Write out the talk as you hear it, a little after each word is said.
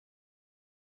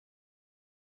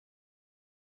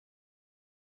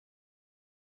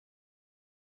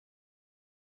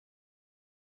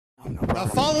The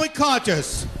following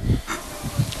contest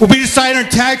will be decided on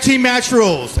tag team match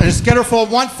rules and is scheduled for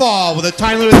one fall with a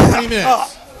time limit of 3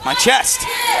 minutes. My chest.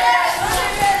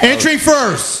 Entering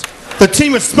first, the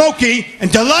team of Smokey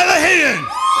and Delilah Hayden.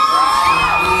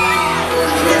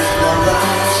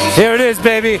 Here it is,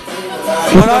 baby.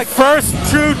 The first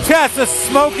true test of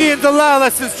Smokey and Delilah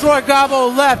since Troy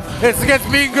Garbo left. It's against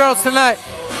Mean Girls tonight.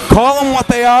 Call them what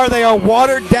they are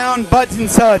watered down buds and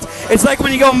suds. It's like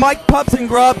when you go Mike Pubs and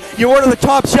Grub, you order the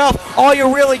top shelf, all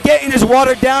you're really getting is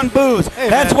watered down booze. Hey,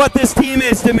 that's man. what this team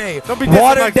is to me. Don't be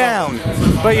watered down.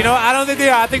 But you know, I don't think they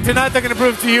are. I think tonight they're going to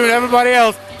prove to you and everybody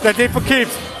else that they for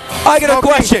keeps. I got a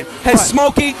question. Has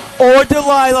Smokey or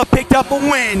Delilah picked up a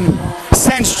win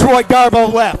since Troy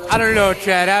Garbo left? I don't know,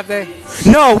 Chad. Have they?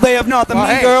 No, they have not. The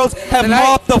Mean Girls have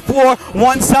mopped the floor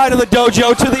one side of the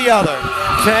dojo to the other.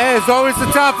 Today is always the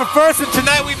time for first, and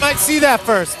tonight we might see that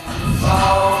first.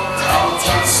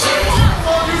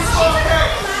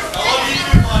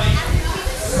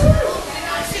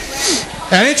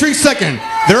 And entering second,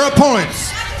 their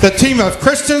opponents, the team of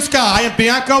Kristen Sky and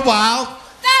Bianca Wild,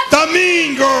 the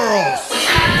Mean Girls.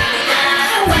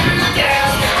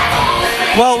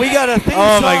 Well, we got a theme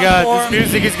song. Oh my God, this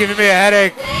music is giving me a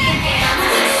headache.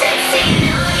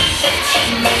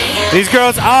 These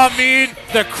girls are mean,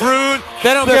 they're crude,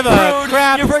 they don't give a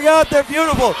crap. You forgot they're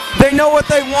beautiful. They know what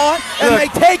they want, and they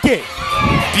take it.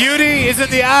 Beauty is in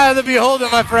the eye of the beholder,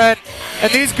 my friend.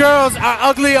 And these girls are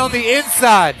ugly on the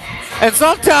inside. And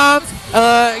sometimes,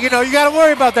 you know, you got to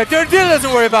worry about that. Dirty Dill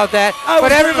doesn't worry about that,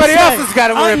 but everybody else has got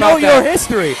to worry about that. I know your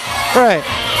history. Right.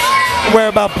 Worry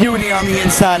about beauty on the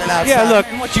inside and outside. Yeah, look,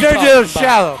 Dirty Dill is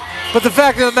shallow. But the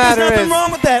fact of the matter is... There's nothing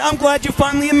wrong with that. I'm glad you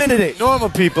finally admitted it. Normal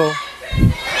people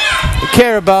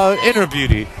care about inner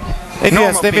beauty. And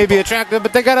yes, they may be attractive,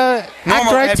 but they gotta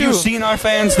act right too. Have you seen our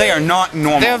fans? They are not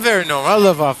normal. They are very normal. I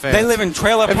love our fans. They live in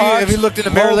trailer parks. Have you looked in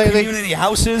the mirror lately? Community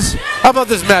houses. How about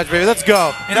this match, baby? Let's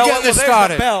go. You know what? This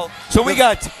started. So we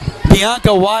got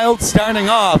Bianca Wild starting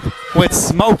off with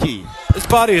Smokey. This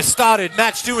party has started.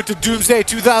 Match 2 into Doomsday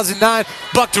 2009.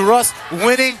 Buck to Russ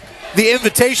winning the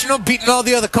Invitational, beating all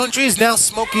the other countries. Now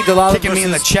Smokey Delilah kicking me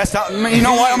in the chest. You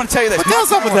know what? I'm going to tell you this. What the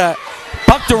hell's up with that?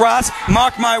 Buck to Ross,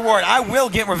 mark my word, I will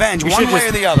get revenge one way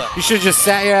or the other. You should just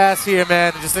sat your ass here,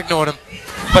 man, and just ignored him.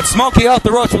 But Smokey off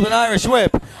the ropes with an Irish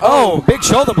whip. Oh, big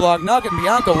shoulder block, knocking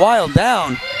Bianca Wild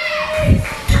down.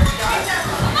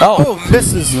 Oh,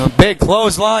 misses. A big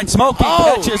clothesline. Smokey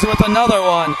catches with another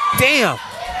one. Damn.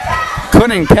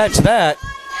 Couldn't catch that.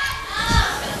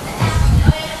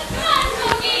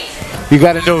 You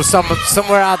got to know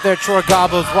somewhere out there, Troy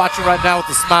Garbo's watching right now with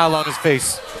a smile on his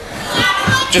face.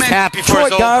 Just happy for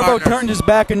his old partner. Troy Garbo turned his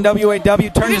back in WAW,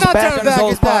 turned his back on his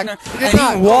old partner, and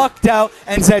he walked out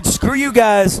and said, "Screw you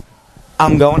guys,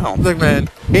 I'm going home." Look, man,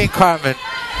 he ain't Cartman.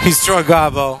 He's Troy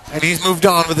Garbo, and he's moved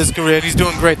on with his career, and he's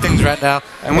doing great things right now.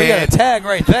 And we got a tag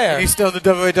right there. He's still in the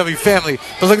WAW family.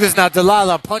 But look at this now,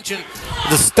 Delilah punching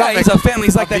the stomach. Yeah, he's a family.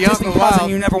 He's like that Disney cousin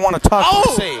you never want to talk to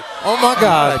see. Oh my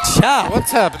God! A chop.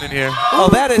 What's happening here? Oh,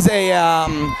 that is a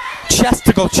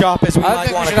chesticle chop, as we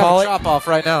might want to call it. Chop off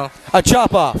right now. A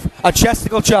chop off. A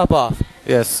chesticle chop off.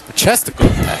 Yes, a chesticle.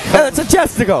 Yeah, it's a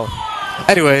chesticle.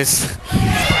 Anyways.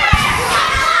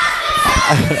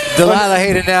 Delilah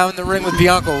Hayden now in the ring with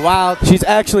Bianca Wild. She's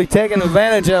actually taking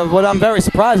advantage of what I'm very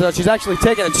surprised about. She's actually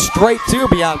taking it straight to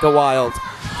Bianca Wild.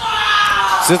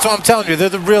 So that's what I'm telling you. They're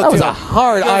the real deal. That was a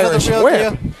hard Irish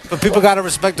whip. But people got to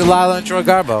respect Delilah and Troy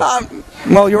Garbo.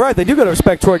 Well, you're right. They do got to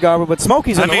respect Troy Garbo, but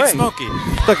Smokey's in the ring. Smokey.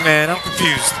 Look, man, I'm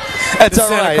confused. That's all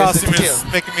right. Costume is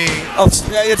making me. Oh,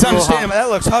 it's understandable. That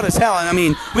looks hot as hell. And I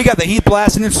mean, we got the heat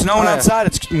blasting. It's snowing outside.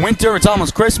 It's winter. It's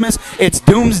almost Christmas. It's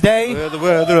Doomsday. Where the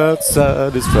weather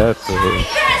outside is better.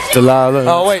 Delilah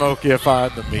and Smokey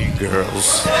find the Mean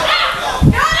Girls.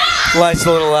 Nice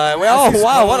little oh,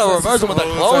 wow, what a reversal with a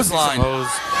clothesline.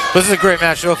 This is a great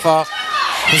match so far.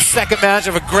 The second match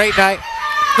of a great night.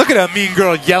 Look at a mean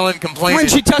girl yelling, complaining. When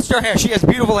she touched her hair, she has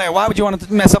beautiful hair. Why would you want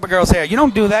to mess up a girl's hair? You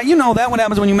don't do that. You know that. What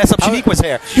happens when you mess up Shaniqua's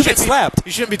hair? You get slapped.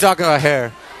 You shouldn't be talking about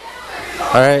hair.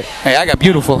 All right? Hey, I got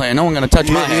beautiful hair. No one going to touch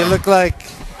my hair.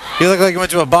 You look like you went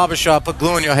to a barber shop, put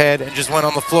glue in your head, and just went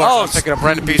on the floor and started picking up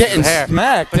random pieces of hair.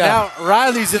 Smacked. But now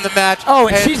Riley's in the match. Oh,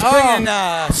 and she's bringing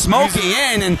Smokey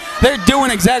in, and they're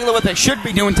doing exactly what they should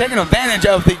be doing, taking advantage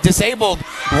of the disabled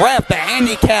ref, the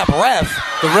handicap ref.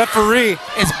 The referee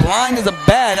is blind as a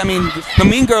bat. I mean, the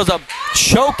Mean Girls are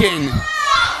choking.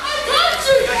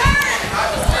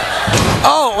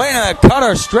 Oh, wait a minute. Cut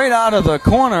her straight out of the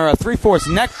corner. A 3/4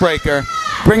 neck breaker.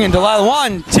 Bringing Delilah.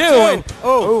 1, 2. And,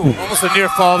 almost a near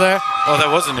fall there. Oh,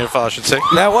 that was a near fall, I should say.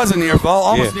 That was a near fall.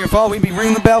 Almost near fall. We'd be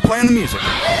ringing the bell, playing the music.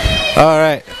 All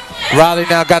right. Riley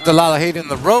now got Delilah Hayden in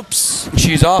the ropes.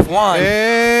 She's off one.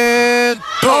 And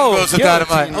boom goes the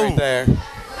dynamite. Right there.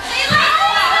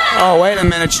 Oh, wait a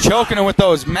minute. She's choking her with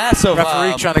those massive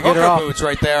referee trying to get her off. Boots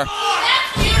right there.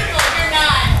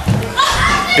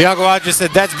 Bianca Wild just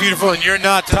said, "That's beautiful," and you're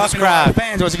not to this crowd.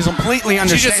 Fans was completely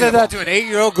understandable. She just said that to an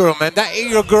 8-year-old girl, man. That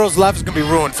 8-year-old girl's life is going to be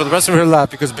ruined for the rest of her life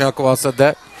because Bianca Wild said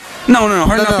that. No.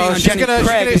 Her not being on she's Jenny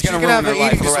Craig is going to have ruin an her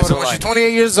life eating for the rest disorder of her when life. she's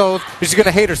 28 years old. She's going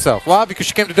to hate herself. Why? Because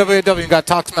she came to WWE and got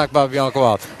talk smack by Bianca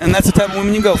Wild. And that's the type of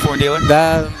woman you go for, dealer.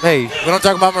 Hey, we don't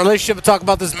talk about my relationship, but talk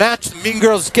about this match. The Mean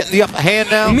Girls getting the upper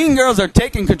hand now. The Mean Girls are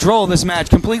taking control of this match,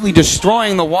 completely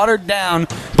destroying the watered-down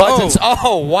buttons.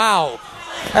 Oh, wow.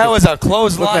 That was a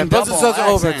clothesline double. Buttons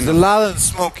over. Delilah and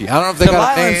Smokey. I don't know if they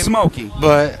got a name. And Smokey.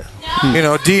 But, you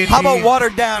know, D&D. How about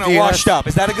watered down and washed up?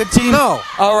 Is that a good team? No.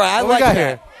 All right, I like that.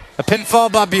 Here? A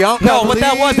pinfall by Bianca. No, what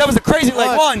that was a crazy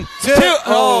leg. One, two.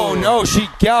 Oh, no, she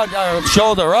got her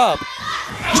shoulder up.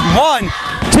 1, 2.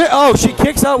 Oh, she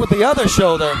kicks out with the other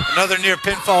shoulder. Another near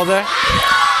pinfall there.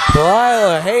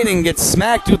 Delilah Hayden gets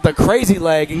smacked with the crazy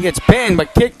leg and gets pinned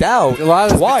but kicked out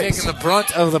Delilah's twice. been taking the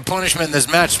brunt of the punishment in this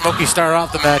match. Smokey started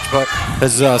off the match, but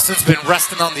has since been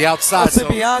resting on the outside. So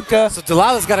Bianca. So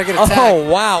Delilah's got to get a tag. Oh,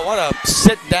 wow. What a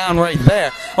sit down right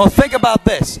there. Well, think about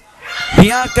this.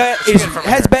 Bianca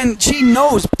she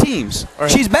knows teams. Right.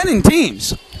 She's been in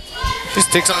teams. She's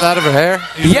taking something out of her hair?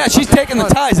 Yeah, she's taking the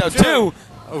ties out, too.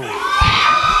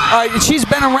 She's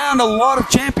been around a lot of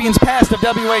champions past of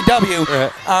WAW.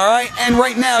 Right. All right, and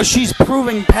right now she's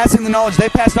passing the knowledge they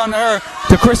passed on to her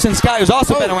to Kristen Sky, who's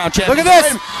also been around champions. Look at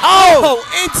this! Oh,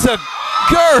 it's a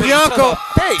girl. Bianca,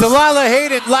 Delilah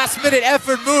Hayden, last-minute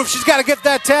effort move. She's got to get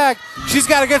that tag. She's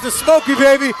got to get the Smokey,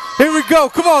 baby. Here we go.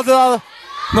 Come on, Delilah.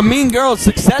 The Mean Girls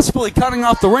successfully cutting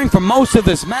off the ring for most of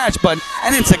this match, but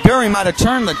Enziguri might have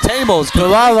turned the tables.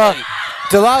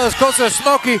 Delilah's closer to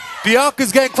Smokey.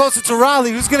 Bianca's getting closer to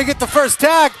Riley, who's going to get the first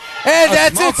tag. And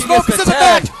that's it. Smokey's in the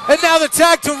match. And now the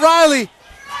tag to Riley.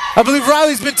 I believe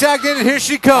Riley's been tagged in, and here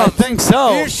she comes. I think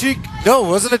so. No,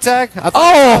 wasn't a tag?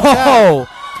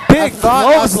 Big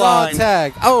clothesline.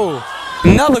 Tag. Oh.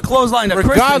 Another clothesline to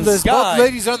Regardless, Kristen Sky. both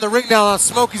ladies are in the ring now.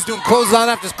 Smokey's doing clothesline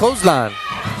after clothesline.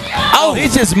 Oh,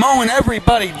 he's just mowing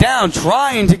everybody down,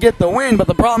 trying to get the win, but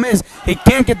the problem is he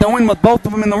can't get the win with both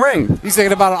of them in the ring. He's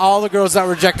thinking about all the girls that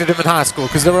rejected him in high school,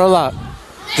 because there were a lot,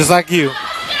 just like you.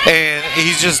 And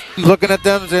he's just looking at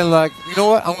them and saying, like, you know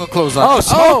what, I'm going to close on. Oh,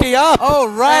 Smokey up.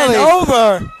 Oh, Riley. And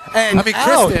over. And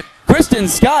out. Kristen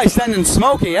Sky sending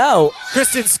Smokey out.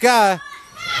 Kristen Sky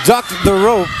ducked the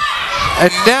rope.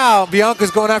 And now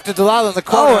Bianca's going after Delilah in the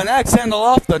corner. Oh, an axe handle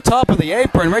off the top of the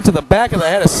apron, right to the back of the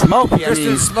head of Smokey.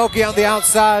 Smokey on the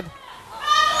outside.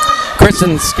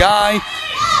 Kristen Sky,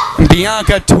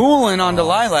 Bianca tooling on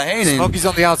Delilah Hayden. Smokey's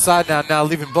on the outside now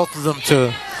leaving both of them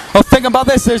to... Well, think about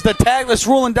this. There's the tagless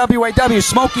rule in WAW.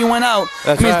 Smokey went out.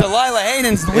 That means Delilah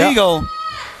Hayden's legal.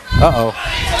 Uh-oh.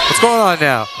 What's going on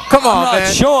now? Come on, man. I'm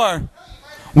not sure.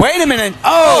 Wait a minute.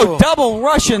 Oh, double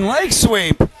Russian leg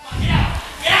sweep.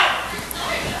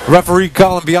 Referee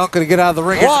calling Bianca to get out of the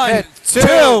ring. 1, 2, 3.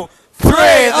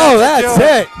 Oh, that's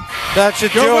it. That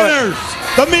should do it. Winners,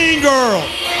 the Mean Girls.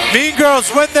 Mean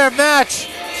Girls win their match.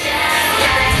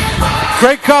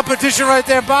 Great competition right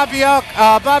there.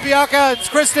 Bianca and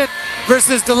Kristen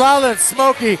versus Delilah and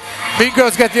Smokey. Mean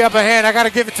Girls get the upper hand. I got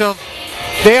to give it to them.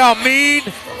 They are mean.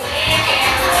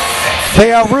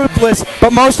 They are ruthless,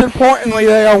 but most importantly,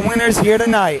 they are winners here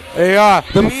tonight. They are.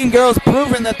 The Mean Girls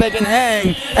proving that they can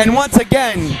hang. And once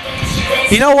again,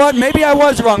 you know what? Maybe I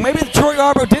was wrong. Maybe Troy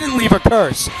Arbor didn't leave a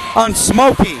curse on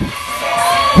Smokey.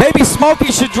 Maybe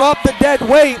Smokey should drop the dead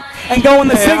weight and go in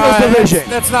the singles division.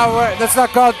 That's not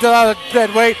called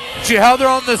dead weight. She held her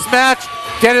on this match.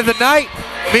 Get of the night.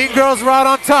 Mean Girls were out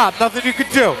on top. Nothing you could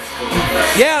do.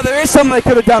 Yeah, there is something they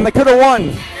could have done. They could have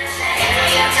won.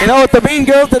 You know what? The Mean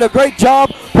Girls did a great job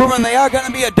proving they are going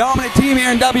to be a dominant team here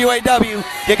in WAW.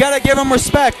 You got to give them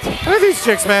respect. Look at these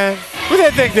chicks, man. Who do they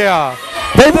think they are?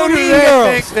 They're the Mean Girls.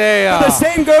 Think they are? They're the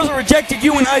same girls that rejected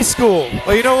you in high school.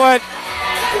 Well, you know what?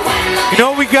 You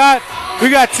know what we got? We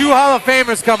got 2 Hall of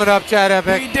Famers coming up, Chad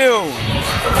Epic. We do.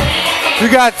 We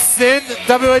got Sin,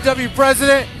 WAW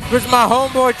president, with my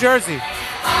homeboy jersey.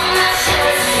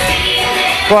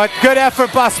 But good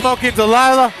effort by Smokey and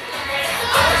Delilah.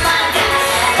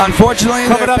 Unfortunately,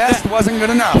 their best wasn't good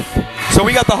enough. So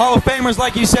we got the Hall of Famers,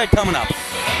 like you said, coming up.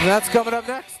 And that's coming up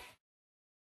next.